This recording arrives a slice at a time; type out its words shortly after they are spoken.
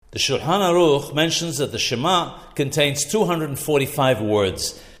The Shulchan Aruch mentions that the Shema contains 245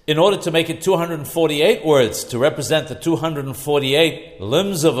 words. In order to make it 248 words to represent the 248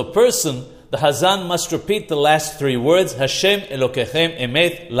 limbs of a person, the Hazan must repeat the last three words, Hashem Elokechem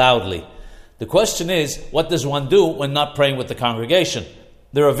Emet, loudly. The question is, what does one do when not praying with the congregation?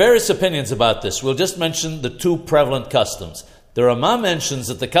 There are various opinions about this. We'll just mention the two prevalent customs. The Rama mentions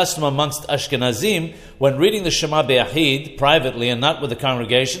that the custom amongst Ashkenazim, when reading the Shema Be'ahid, privately and not with the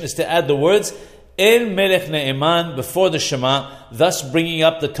congregation, is to add the words El Melech Ne'eman before the Shema, thus bringing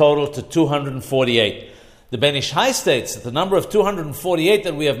up the total to 248. The Ben Ish Hai states that the number of 248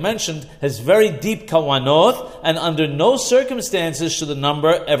 that we have mentioned has very deep kawanot, and under no circumstances should the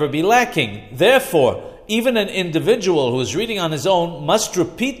number ever be lacking. Therefore, even an individual who is reading on his own must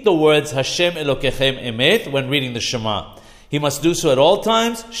repeat the words Hashem Elokechem Emet when reading the Shema. He must do so at all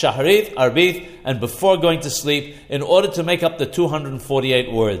times, Shaharit, Arbith, and before going to sleep, in order to make up the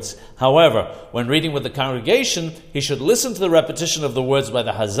 248 words. However, when reading with the congregation, he should listen to the repetition of the words by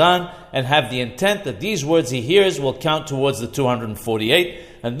the Hazan and have the intent that these words he hears will count towards the 248,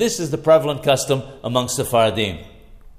 and this is the prevalent custom amongst Sephardim.